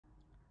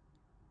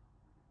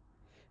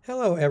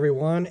Hello,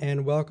 everyone,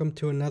 and welcome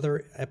to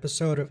another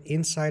episode of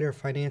Insider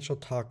Financial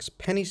Talks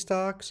Penny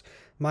Stocks.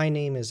 My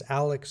name is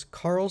Alex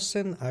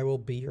Carlson. I will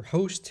be your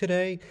host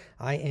today.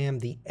 I am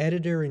the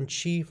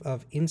editor-in-chief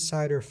of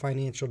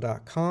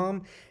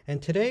InsiderFinancial.com,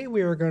 and today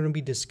we are going to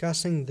be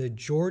discussing the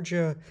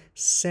Georgia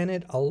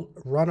Senate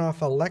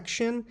runoff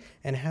election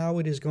and how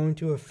it is going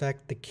to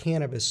affect the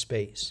cannabis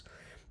space.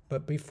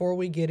 But before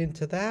we get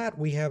into that,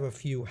 we have a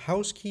few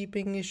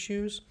housekeeping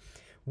issues.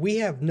 We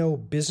have no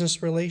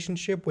business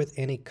relationship with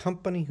any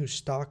company whose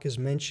stock is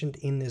mentioned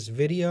in this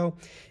video.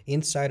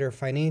 Insider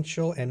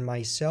Financial and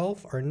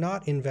myself are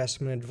not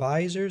investment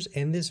advisors,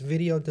 and this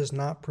video does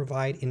not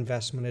provide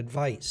investment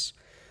advice.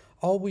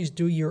 Always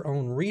do your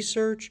own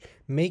research,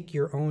 make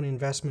your own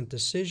investment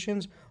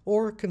decisions,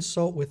 or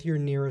consult with your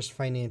nearest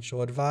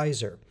financial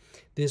advisor.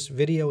 This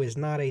video is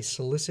not a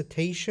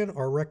solicitation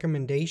or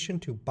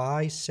recommendation to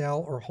buy, sell,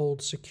 or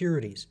hold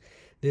securities.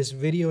 This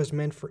video is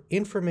meant for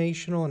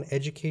informational and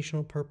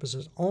educational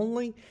purposes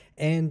only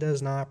and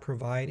does not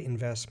provide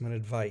investment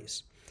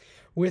advice.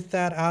 With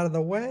that out of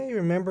the way,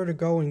 remember to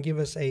go and give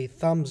us a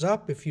thumbs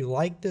up if you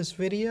like this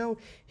video.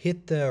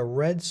 Hit the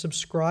red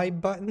subscribe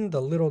button,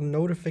 the little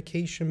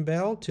notification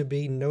bell to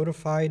be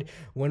notified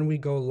when we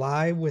go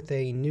live with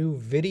a new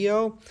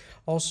video.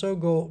 Also,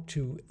 go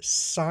to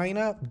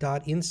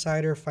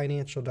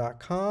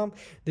signup.insiderfinancial.com.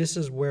 This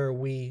is where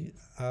we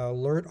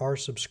alert our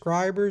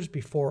subscribers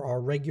before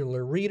our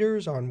regular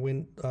readers on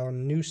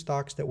new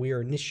stocks that we are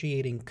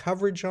initiating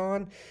coverage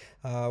on.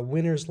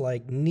 Winners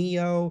like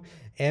NEO,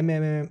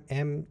 MMMEDF,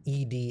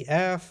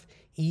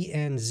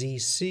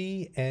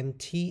 ENZC, and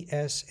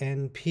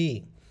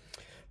TSNP.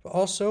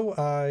 Also,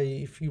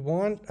 if you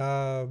want,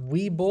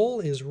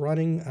 Webull is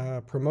running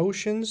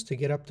promotions to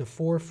get up to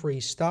 4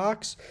 free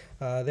stocks.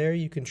 There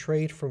you can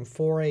trade from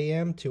 4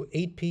 a.m. to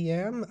 8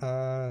 p.m.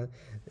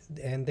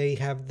 And they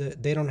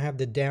don't have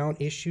the down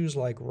issues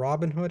like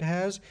Robinhood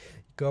has.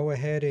 Go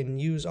ahead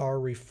and use our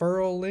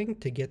referral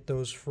link to get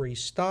those free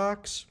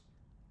stocks.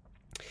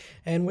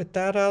 And with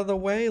that out of the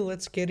way,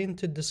 let's get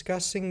into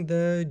discussing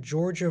the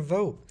Georgia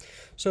vote.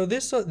 So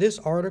this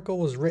article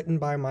was written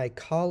by my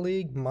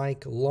colleague,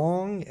 Mike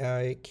Long.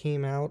 It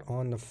came out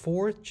on the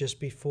 4th, just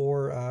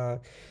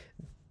before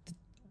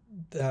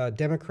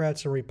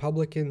Democrats and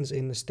Republicans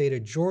in the state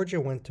of Georgia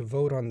went to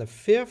vote on the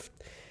 5th.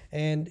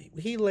 And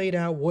he laid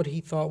out what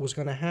he thought was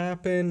going to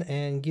happen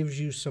and gives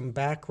you some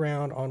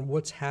background on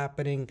what's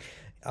happening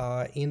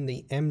in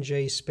the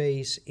MJ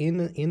space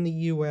in the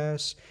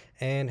U.S.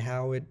 and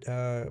how it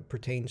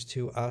pertains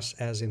to us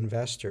as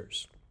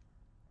investors.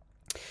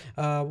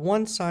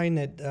 One sign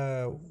that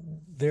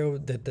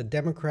the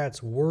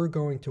Democrats were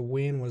going to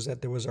win was that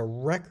there was a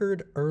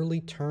record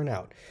early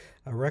turnout.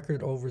 A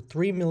record over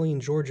 3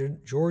 million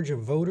Georgia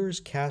voters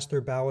cast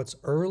their ballots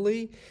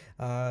early.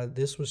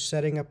 This was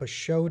setting up a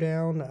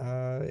showdown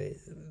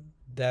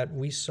that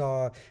we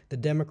saw the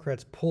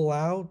Democrats pull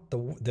out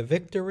the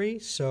victory.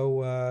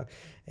 So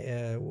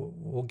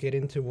we'll get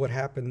into what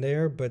happened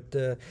there. But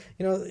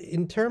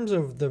in terms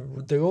of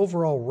the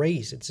overall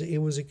race, it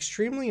was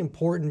extremely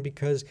important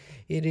because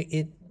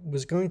it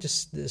was going to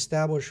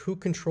establish who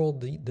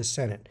controlled the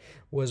Senate.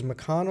 Was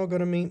McConnell going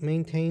to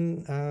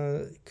maintain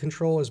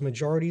control as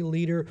majority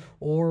leader,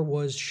 or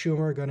was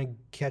Schumer going to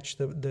catch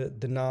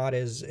the nod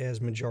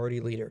as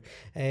majority leader?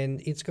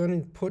 And it's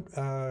going to put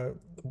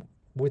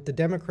with the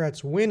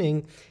Democrats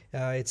winning,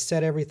 it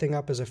set everything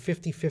up as a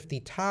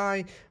 50-50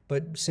 tie.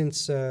 But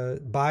since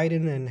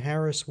Biden and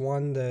Harris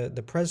won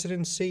the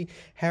presidency,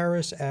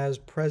 Harris as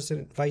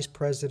vice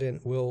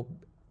president will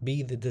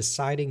be the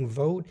deciding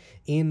vote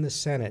in the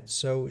Senate.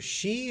 So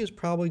she is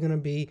probably going to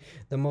be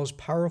the most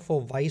powerful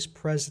vice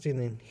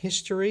president in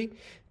history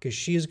because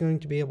she is going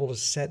to be able to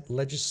set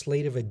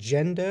legislative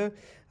agenda.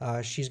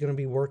 She's going to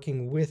be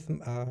working with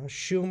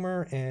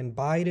Schumer and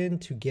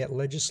Biden to get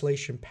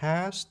legislation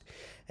passed.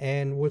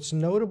 And what's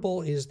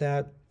notable is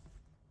that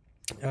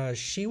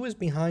she was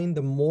behind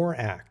the MORE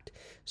Act.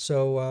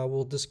 So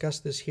we'll discuss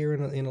this here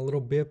in a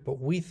little bit, but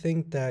we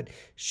think that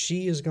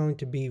she is going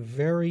to be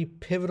very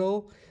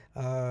pivotal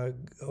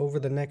over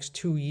the next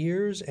 2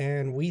 years,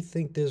 and we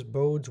think this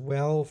bodes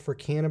well for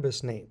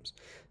cannabis names.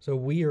 So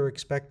we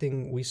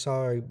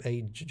saw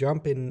a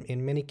jump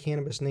in many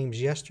cannabis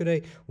names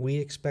yesterday. We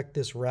expect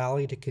this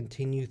rally to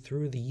continue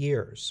through the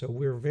year. So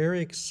we're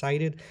very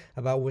excited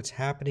about what's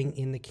happening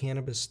in the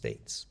cannabis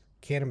space.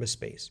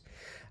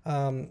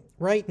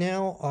 Right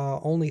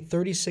now, only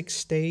 36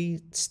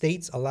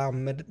 states allow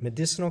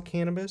medicinal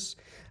cannabis,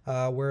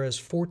 whereas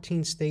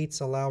 14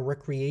 states allow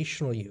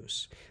recreational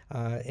use.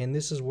 And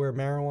this is where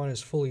marijuana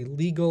is fully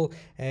legal,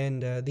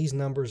 and these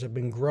numbers have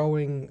been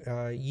growing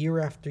year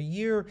after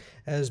year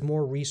as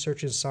more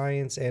research and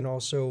science and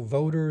also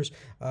voters,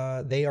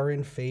 they are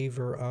in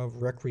favor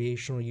of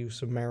recreational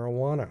use of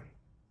marijuana.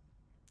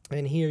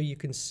 And here you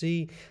can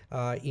see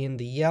in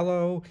the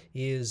yellow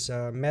is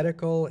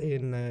medical,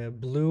 in the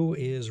blue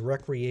is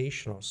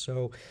recreational.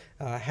 So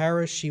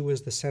Harris, she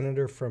was the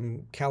senator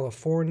from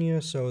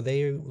California, so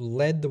they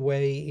led the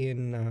way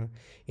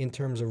in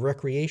terms of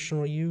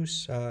recreational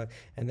use,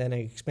 and then it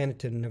expanded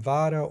to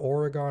Nevada,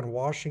 Oregon,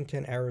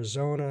 Washington,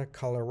 Arizona,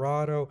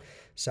 Colorado,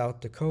 South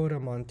Dakota,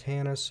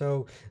 Montana.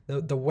 So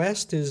the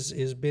West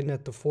has been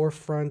at the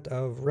forefront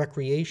of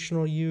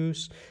recreational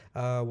use,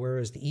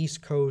 whereas the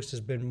East Coast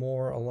has been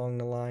more along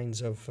the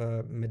lines of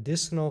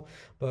medicinal.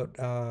 But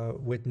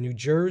with New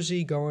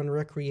Jersey going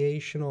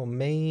recreational,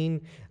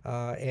 Maine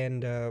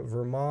and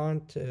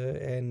Vermont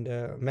and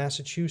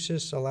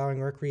Massachusetts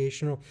allowing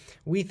recreational,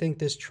 we think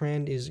this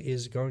trend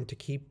is going to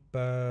keep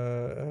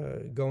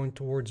going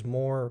towards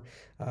more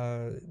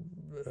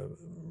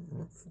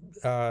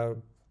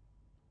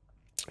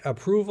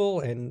approval,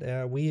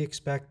 and we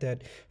expect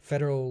that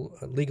federal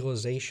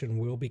legalization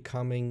will be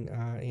coming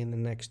in the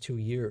next 2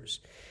 years.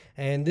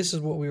 And this is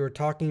what we were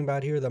talking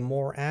about here, the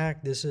MORE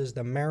Act. This is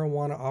the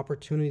Marijuana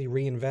Opportunity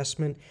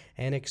Reinvestment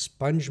and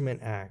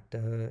Expungement Act.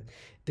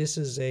 This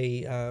is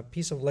a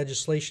piece of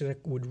legislation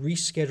that would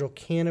reschedule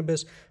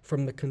cannabis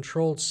from the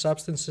Controlled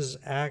Substances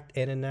Act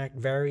and enact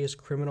various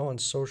criminal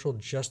and social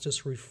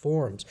justice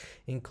reforms,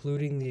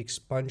 including the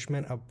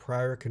expungement of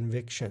prior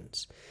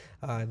convictions.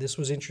 This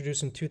was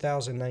introduced in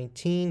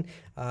 2019.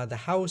 The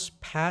House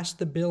passed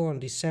the bill on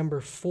December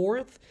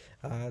 4th.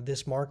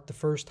 This marked the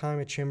first time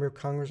a Chamber of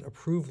Congress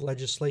approved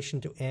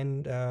legislation to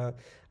end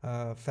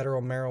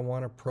federal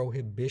marijuana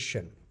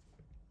prohibition.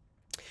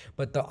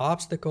 But the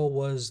obstacle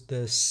was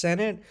the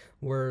Senate,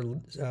 where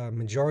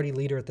Majority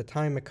Leader at the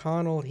time,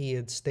 McConnell, he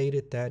had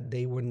stated that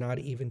they would not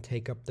even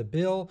take up the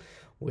bill.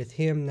 With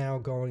him now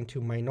going to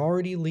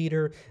Minority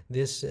Leader,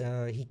 this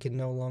he can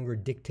no longer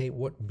dictate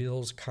what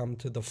bills come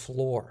to the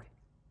floor.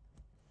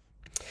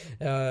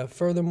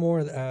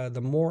 Furthermore,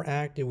 the MORE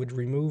Act, it would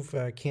remove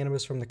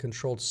cannabis from the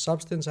Controlled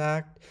Substance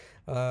Act,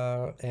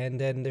 and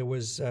then there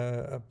was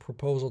a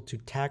proposal to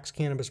tax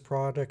cannabis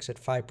products at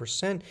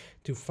 5%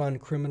 to fund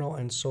criminal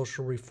and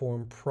social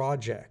reform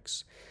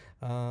projects.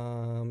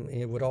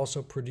 It would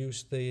also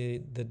prohibit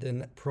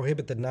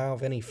the denial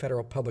of any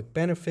federal public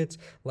benefits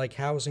like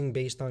housing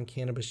based on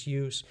cannabis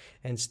use,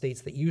 and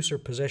states that use or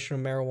possession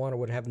of marijuana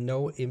would have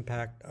no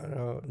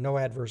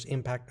adverse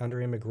impact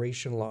under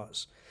immigration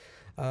laws.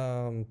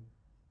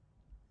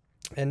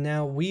 And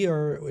now we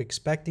are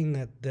expecting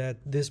that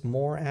this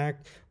MORE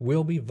Act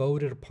will be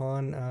voted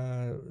upon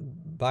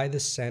by the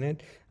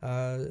Senate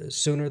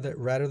sooner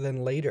rather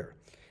than later.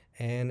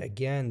 And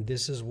again,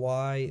 this is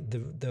why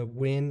the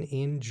win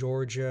in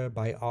Georgia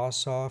by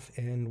Ossoff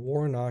and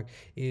Warnock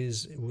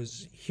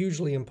was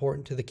hugely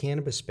important to the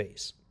cannabis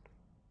space.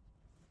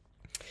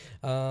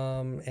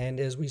 And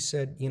as we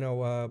said,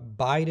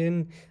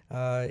 Biden,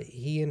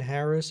 he and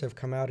Harris have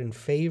come out in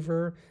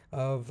favor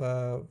of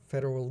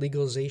federal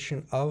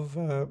legalization of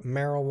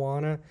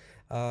marijuana,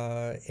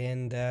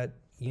 and that,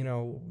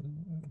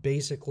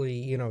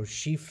 basically,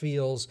 she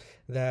feels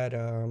that,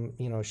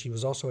 she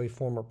was also a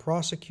former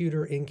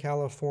prosecutor in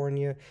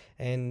California,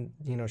 and,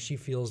 she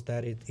feels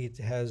that it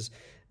has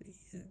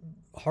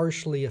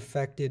harshly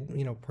affected,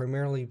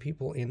 primarily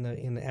people in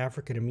the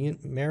African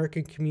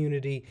American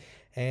community,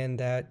 and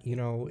that,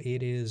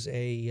 it is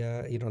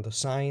the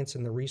science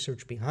and the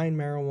research behind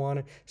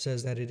marijuana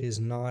says that it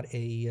is not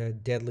a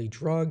deadly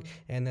drug,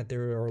 and that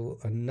there are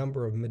a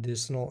number of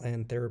medicinal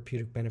and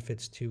therapeutic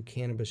benefits to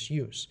cannabis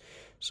use.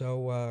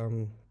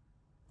 So,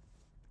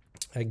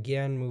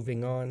 again,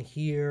 moving on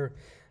here,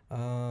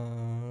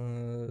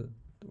 let's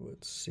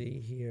see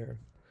here.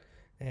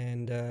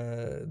 And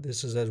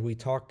this is, as we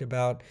talked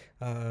about,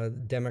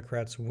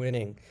 Democrats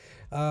winning.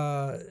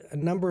 A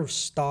number of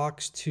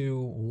stocks to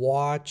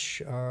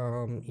watch.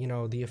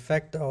 The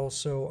effect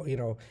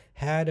also,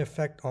 had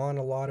effect on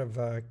a lot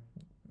of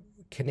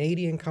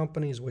Canadian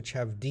companies which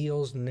have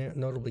deals,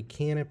 notably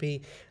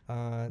Canopy.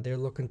 They're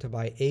looking to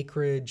buy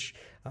acreage.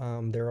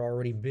 They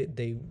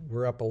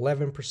were up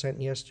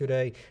 11%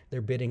 yesterday.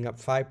 They're bidding up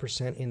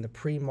 5% in the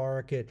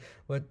pre-market.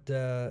 But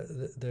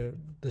the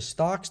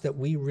stocks that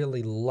we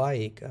really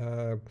like,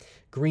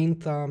 Green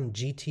Thumb,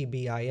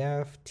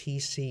 GTBIF,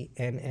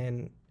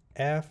 TCNNF,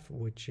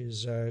 which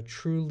is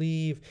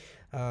TrueLeaf,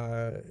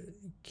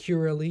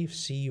 Curaleaf,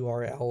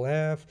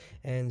 CURLF,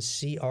 and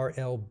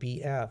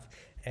CRLBF.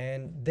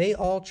 And they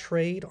all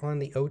trade on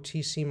the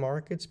OTC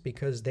markets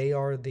because they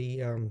are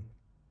the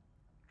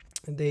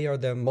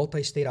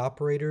multi-state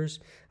operators,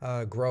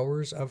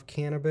 growers of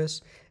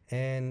cannabis,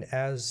 and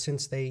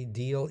since they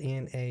deal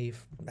in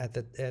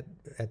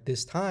at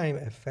this time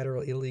a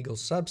federal illegal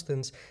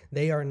substance,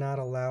 they are not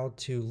allowed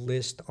to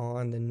list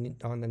on the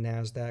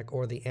NASDAQ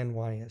or the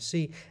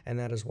NYSE, and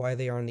that is why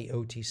they are on the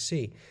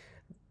OTC.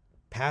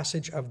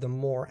 Passage of the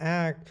MORE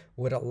Act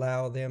would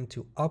allow them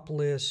to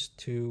uplist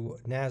to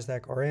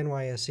NASDAQ or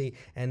NYSE,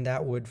 and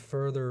that would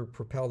further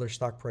propel their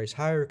stock price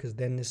higher, because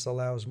then this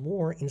allows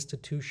more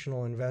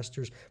institutional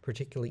investors,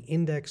 particularly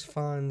index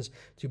funds,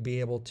 to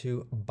be able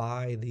to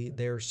buy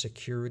their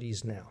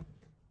securities now.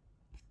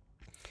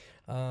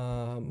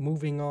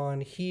 Moving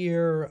on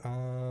here,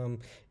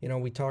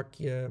 we talk,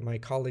 my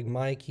colleague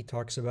Mike, he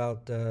talks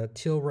about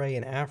Tilray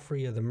and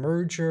APHA, the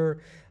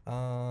merger,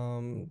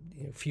 a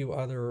few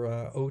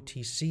other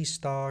OTC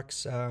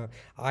stocks,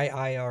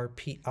 IIPR.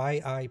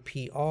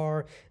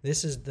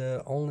 This is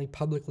the only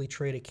publicly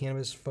traded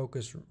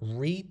cannabis-focused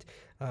REIT.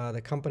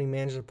 The company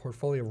manages a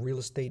portfolio of real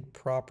estate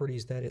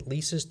properties that it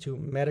leases to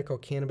medical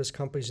cannabis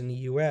companies in the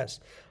U.S.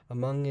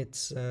 Among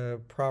its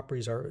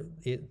properties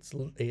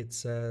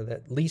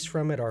that lease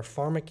from it are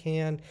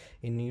PharmaCann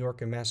in New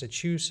York and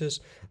Massachusetts,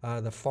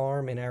 the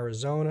Farm in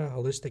Arizona,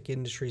 Holistic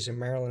Industries in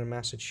Maryland and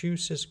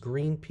Massachusetts,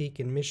 Green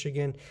Peak in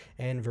Michigan,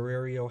 and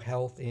Verio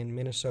Health in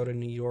Minnesota,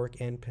 New York,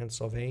 and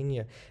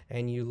Pennsylvania.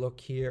 And you look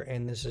here,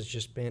 and this has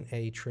just been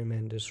a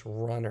tremendous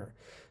runner.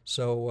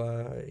 So,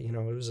 it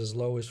was as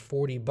low as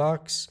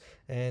 $40,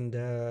 and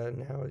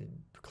now it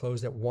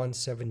closed at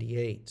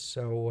 178.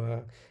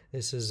 So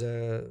this is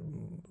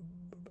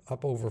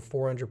up over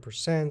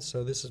 400%.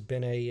 So this has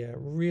been a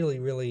really,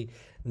 really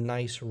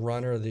nice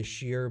runner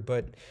this year.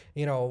 But,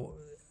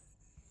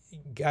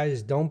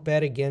 guys, don't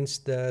bet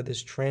against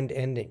this trend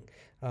ending.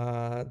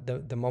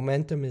 The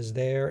momentum is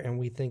there, and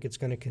we think it's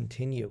going to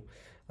continue.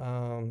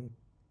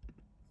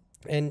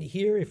 And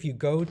here, if you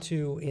go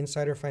to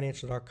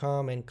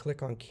insiderfinancial.com and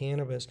click on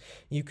cannabis,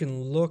 you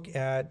can look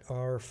at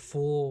our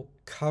full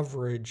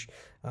coverage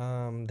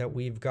that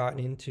we've gotten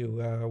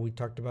into. We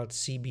talked about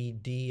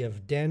CBD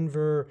of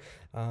Denver.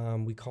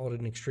 We called it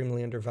an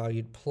extremely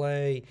undervalued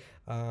play.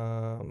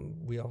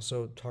 We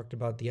also talked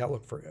about the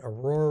outlook for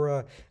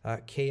Aurora,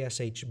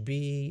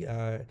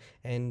 KSHB,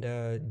 and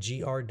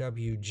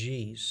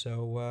GRWG.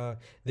 So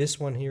this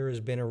one here has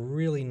been a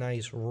really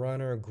nice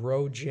runner,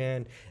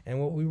 GrowGen.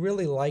 And what we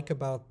really like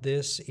about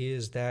this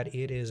is that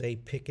it is a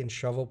pick and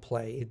shovel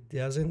play. It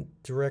doesn't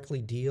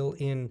directly deal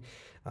in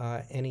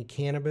any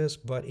cannabis,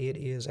 but it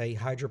is a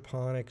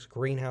hydroponics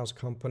greenhouse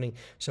company,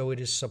 so it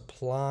is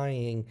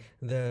supplying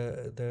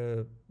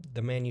the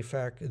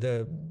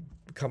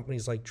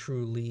companies like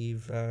True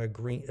Leaf,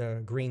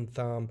 Green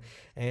Thumb,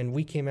 and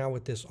we came out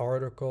with this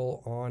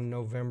article on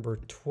November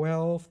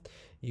 12th.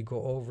 You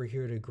go over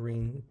here to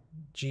GRWG,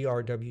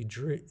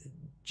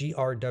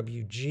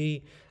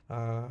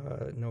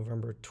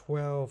 November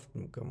 12th.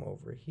 Come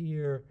over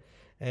here.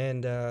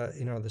 And,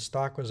 the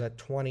stock was at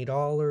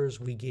 $20.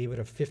 We gave it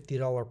a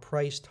 $50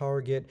 price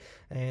target,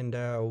 and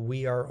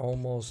we are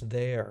almost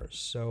there.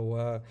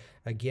 So,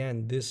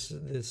 again, this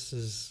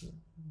has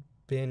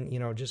been,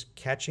 just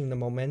catching the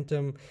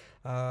momentum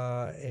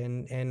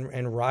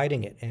and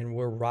riding it. And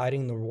we're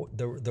riding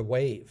the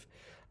wave.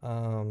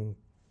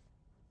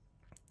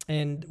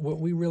 And what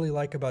we really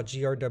like about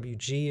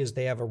GRWG is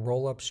they have a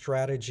roll-up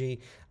strategy.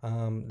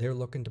 They're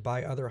looking to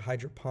buy other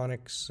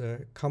hydroponics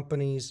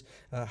companies,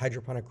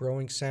 hydroponic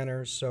growing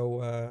centers. So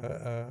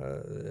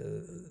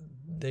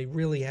they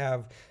really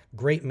have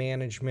great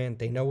management.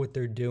 They know what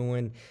they're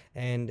doing,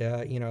 and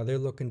they're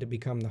looking to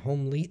become the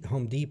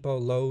Home Depot,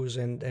 Lowe's,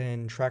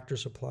 and Tractor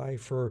Supply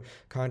for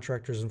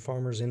contractors and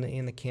farmers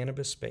in the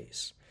cannabis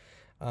space.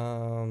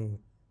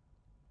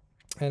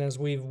 And as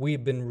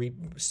we've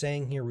been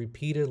saying here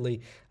repeatedly,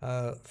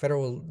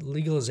 federal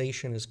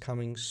legalization is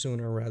coming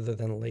sooner rather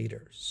than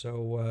later.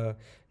 So,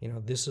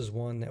 this is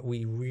one that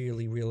we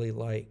really, really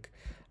like.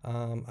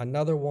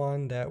 Another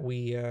one that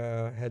we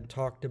had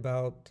talked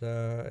about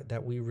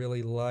that we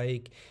really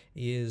like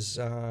is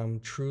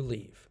True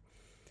Leaf.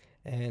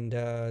 And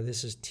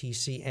this is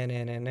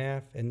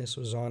TCNNF, and this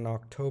was on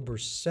October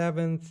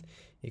 7th.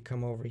 You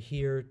come over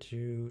here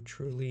to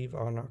True Leaf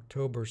on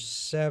October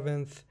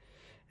 7th.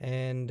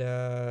 And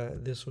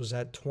this was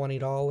at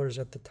 $20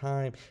 at the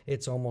time.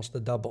 It's almost a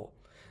double.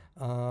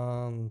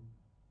 And,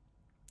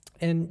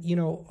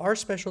 our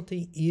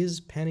specialty is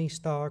penny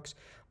stocks,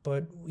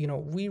 but,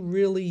 we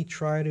really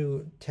try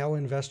to tell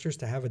investors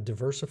to have a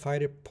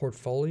diversified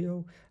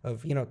portfolio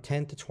of,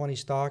 10 to 20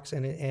 stocks.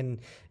 And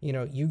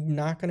you're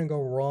not going to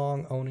go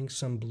wrong owning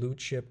some blue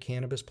chip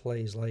cannabis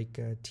plays like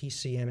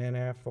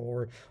TCNNF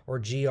or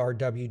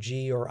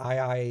GRWG or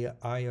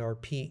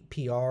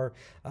IIPR.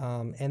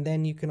 And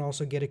then you can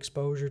also get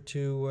exposure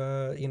to,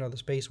 the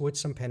space with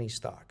some penny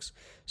stocks.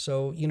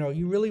 So,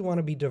 you really want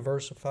to be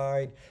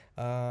diversified.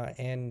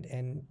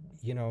 And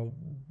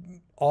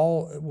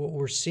all what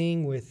we're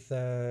seeing with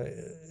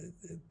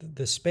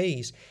the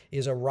space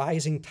is a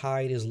rising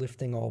tide is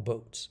lifting all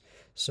boats.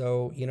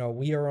 So,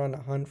 we are on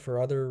a hunt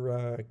for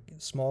other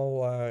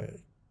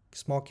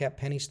small cap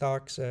penny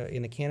stocks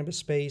in the cannabis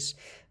space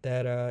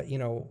that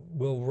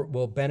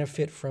will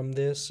benefit from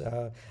this.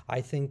 I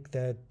think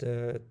that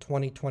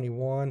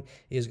 2021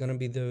 is going to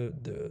be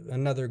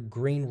another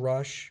green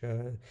rush.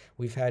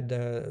 We've had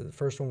the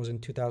first one was in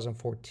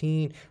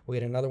 2014. We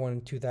had another one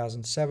in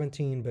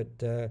 2017,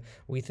 but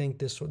we think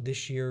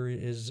this year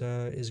is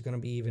going to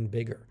be even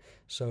bigger.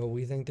 So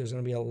we think there's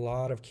going to be a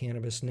lot of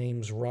cannabis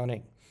names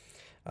running.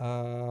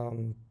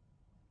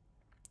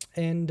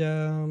 And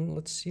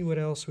let's see what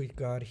else we've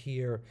got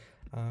here.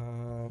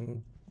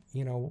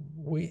 you know,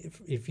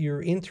 if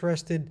you're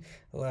interested,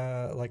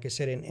 like I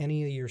said, in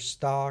any of your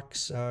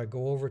stocks,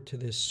 go over to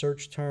this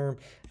search term.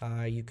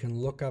 You can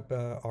look up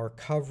our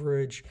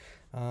coverage.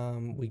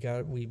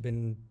 We've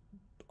been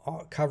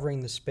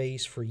covering the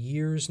space for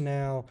years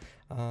now.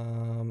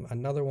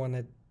 Another one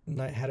that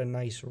had a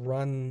nice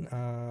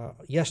run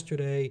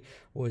yesterday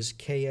was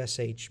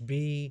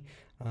KSHB.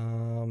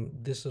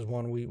 This is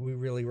one we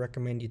really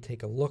recommend you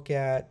take a look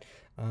at.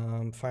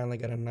 Finally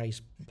got a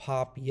nice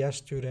pop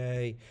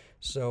yesterday.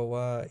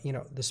 So, you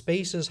know, the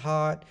space is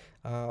hot.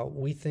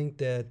 We think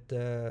that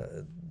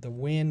the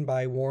win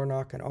by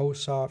Warnock and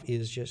Ossoff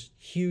is just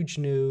huge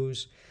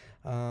news.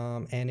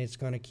 And it's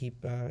going to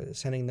keep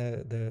sending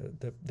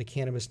the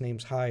cannabis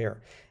names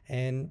higher.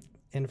 And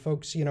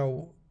folks, you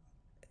know,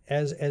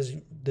 as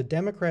the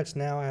Democrats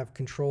now have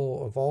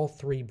control of all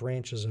three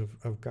branches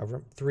of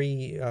government,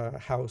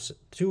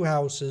 two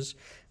houses,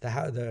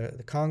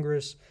 the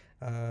Congress,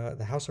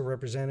 the House of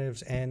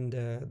Representatives, and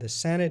the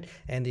Senate,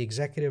 and the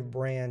executive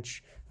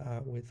branch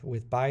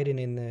with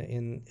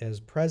Biden as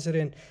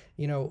president.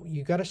 You know,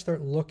 you got to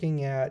start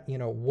looking at, you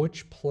know,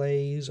 which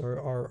plays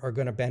are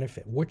going to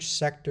benefit, which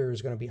sector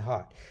is going to be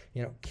hot.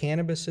 You know,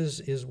 cannabis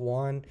is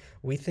one.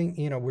 We think,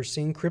 you know, we're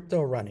seeing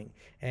crypto running,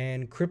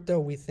 and crypto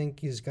we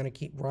think is going to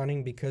keep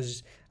running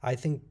because I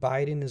think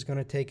Biden is going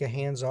to take a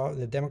hands-off,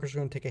 the Democrats are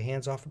going to take a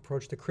hands-off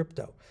approach to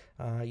crypto.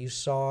 You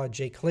saw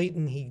Jay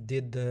Clayton, he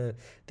did the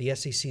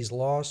SEC's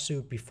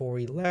lawsuit before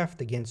he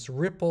left against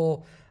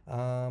Ripple.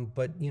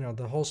 But you know,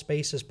 the whole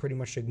space has pretty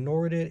much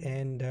ignored it,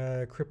 and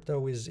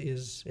crypto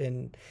is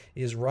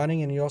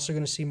running, and you're also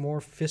going to see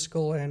more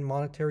fiscal and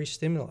monetary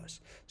stimulus.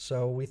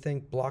 So we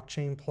think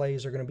blockchain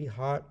plays are going to be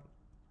hot.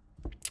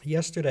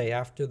 Yesterday,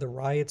 after the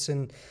riots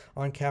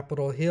on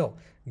Capitol Hill,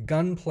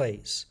 gun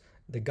plays.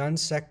 The gun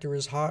sector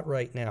is hot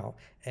right now,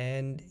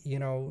 and you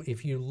know,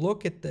 if you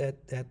look at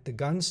the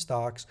gun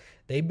stocks,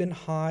 they've been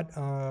hot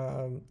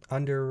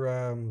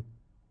under.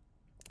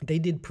 They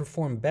did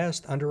perform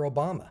best under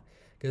Obama,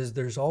 because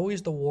there's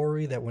always the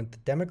worry that when the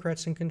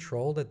Democrats in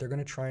control, that they're going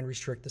to try and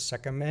restrict the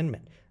Second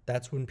Amendment.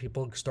 That's when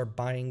people start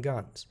buying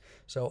guns.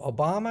 So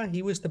Obama,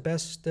 he was the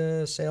best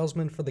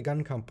salesman for the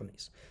gun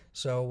companies.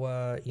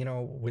 So, you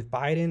know, with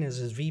Biden as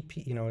his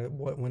VP, you know,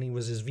 when he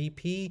was his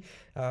VP,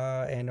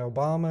 and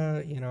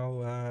Obama, you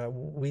know,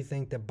 we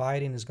think that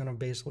Biden is going to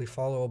basically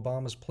follow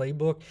Obama's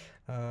playbook.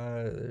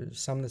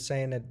 Some that's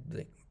saying that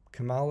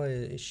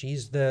Kamala,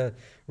 she's the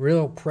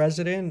real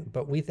president,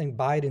 but we think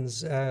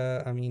Obama's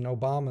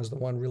the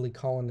one really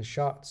calling the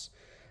shots.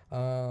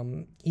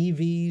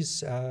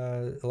 EVs,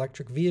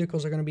 electric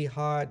vehicles are going to be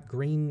hot.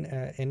 Green,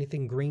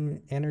 anything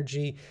green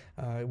energy.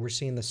 We're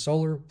seeing the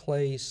solar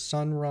play,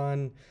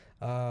 Sunrun.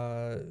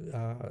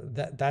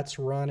 That's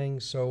running.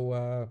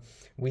 So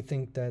we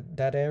think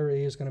that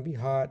area is going to be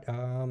hot.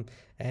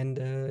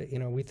 You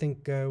know, we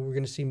think we're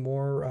going to see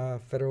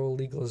more federal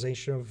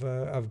legalization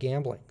of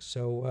gambling.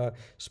 So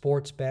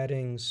sports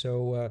betting.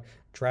 So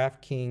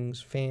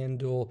DraftKings,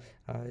 FanDuel,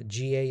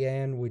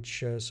 GAN,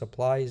 which is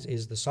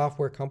the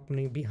software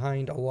company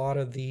behind a lot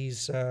of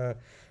these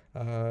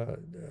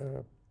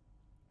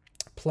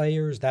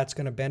players. That's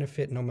going to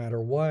benefit no matter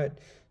what.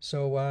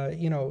 So,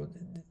 you know,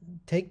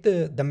 take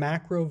the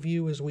macro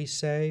view, as we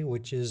say,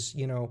 which is,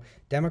 you know,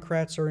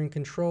 Democrats are in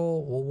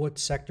control. Well, what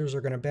sectors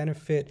are going to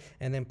benefit,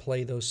 and then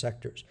play those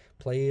sectors.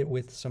 Play it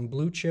with some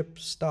blue chip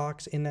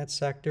stocks in that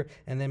sector,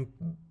 and then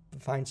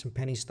find some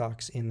penny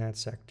stocks in that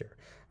sector.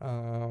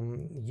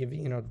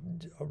 You know,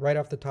 right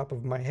off the top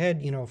of my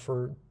head, you know,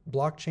 for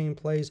blockchain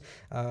plays,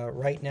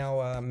 right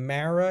now,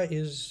 Mara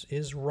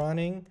is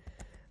running.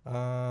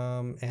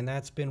 And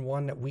that's been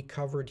one that we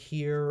covered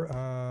here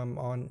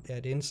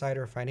at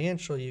Insider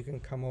Financial. You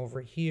can come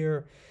over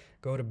here,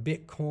 go to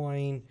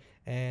Bitcoin,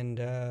 and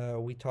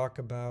we talk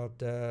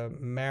about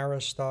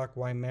Mara stock,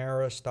 why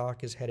Mara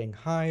stock is heading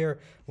higher.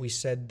 We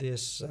said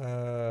this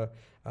on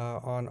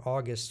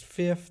August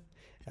 5th.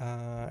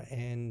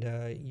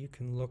 You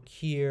can look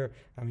here.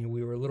 I mean,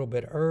 we were a little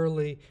bit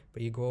early,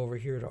 but you go over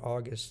here to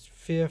August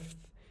 5th.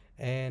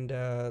 And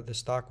the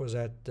stock was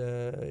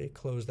it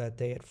closed that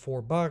day at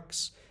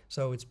 $4.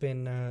 So it's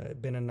been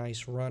a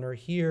nice runner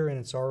here, and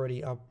it's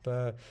already up.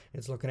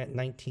 It's looking at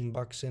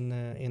 $19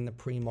 in the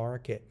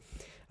pre-market.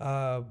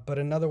 But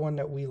another one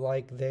that we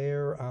like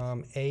there,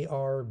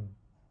 ARBKF.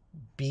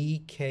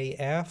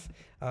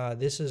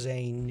 This is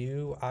a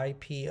new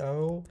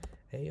IPO.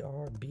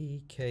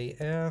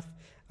 ARBKF.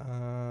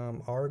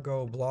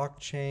 Argo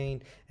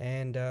blockchain,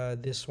 and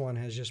this one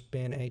has just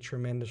been a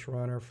tremendous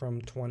runner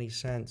from 20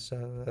 cents.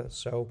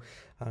 So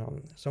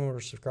some of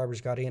our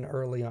subscribers got in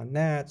early on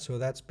that, so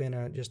that's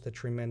been just a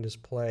tremendous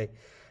play.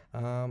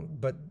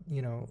 But,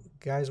 you know,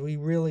 guys, we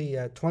really,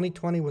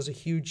 2020 was a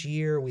huge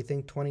year. We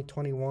think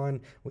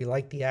 2021, we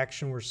like the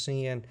action we're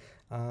seeing.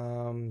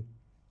 And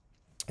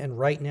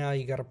right now,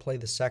 you got to play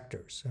the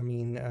sectors. I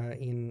mean,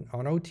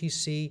 on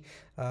OTC,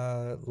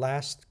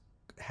 last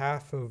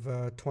half of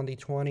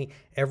 2020,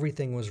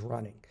 everything was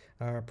running,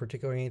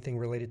 particularly anything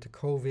related to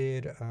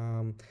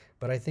COVID.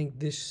 But I think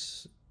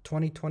this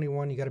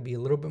 2021, you got to be a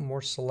little bit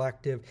more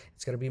selective.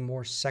 It's got to be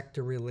more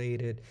sector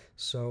related.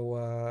 So,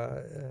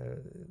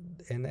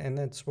 and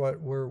that's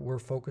what we're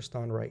focused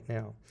on right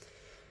now.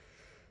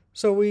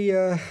 So we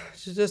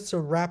just to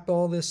wrap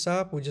all this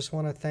up, we just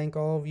want to thank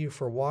all of you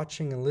for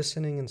watching and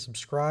listening and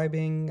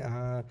subscribing.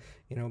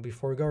 You know,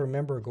 before we go,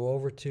 remember, go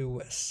over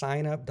to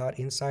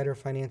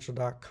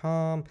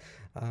signup.insiderfinancial.com.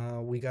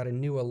 We got a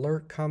new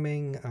alert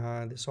coming.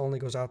 This only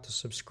goes out to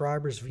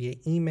subscribers via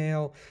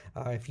email.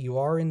 If you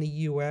are in the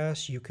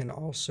US, you can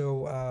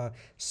also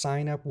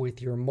sign up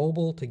with your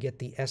mobile to get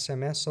the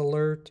SMS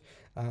alert.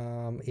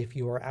 If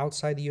you are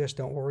outside the US,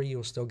 don't worry,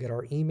 you'll still get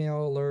our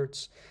email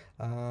alerts.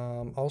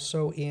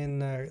 Also in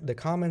the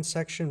comment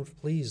section,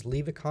 please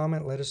leave a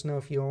comment. Let us know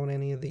if you own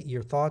any of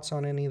your thoughts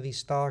on any of these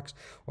stocks,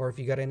 or if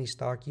you got any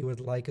stock you would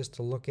like us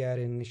to look at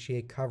and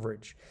initiate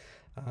coverage.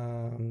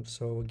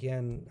 So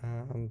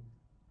again,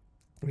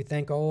 we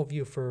thank all of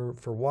you for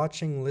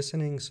watching,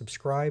 listening,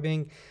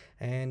 subscribing,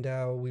 and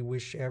we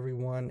wish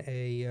everyone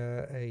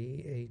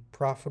a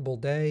profitable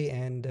day,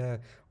 and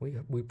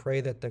we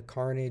pray that the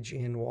carnage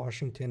in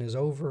Washington is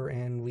over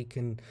and we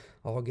can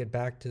all get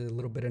back to a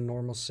little bit of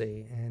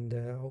normalcy, and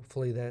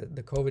hopefully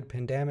the COVID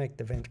pandemic,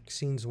 the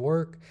vaccines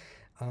work,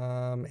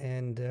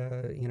 and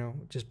you know,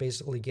 just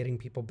basically getting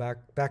people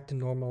back to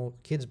normal,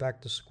 kids back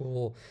to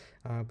school,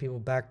 people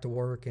back to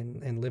work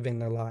and living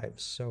their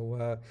lives.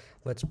 So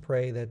let's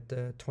pray that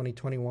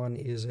 2021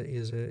 is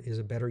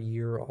a better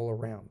year all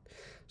around.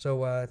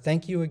 So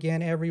thank you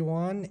again,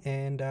 everyone,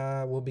 and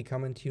we'll be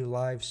coming to you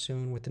live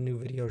soon with a new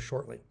video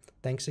shortly.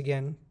 Thanks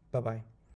again. Bye-bye.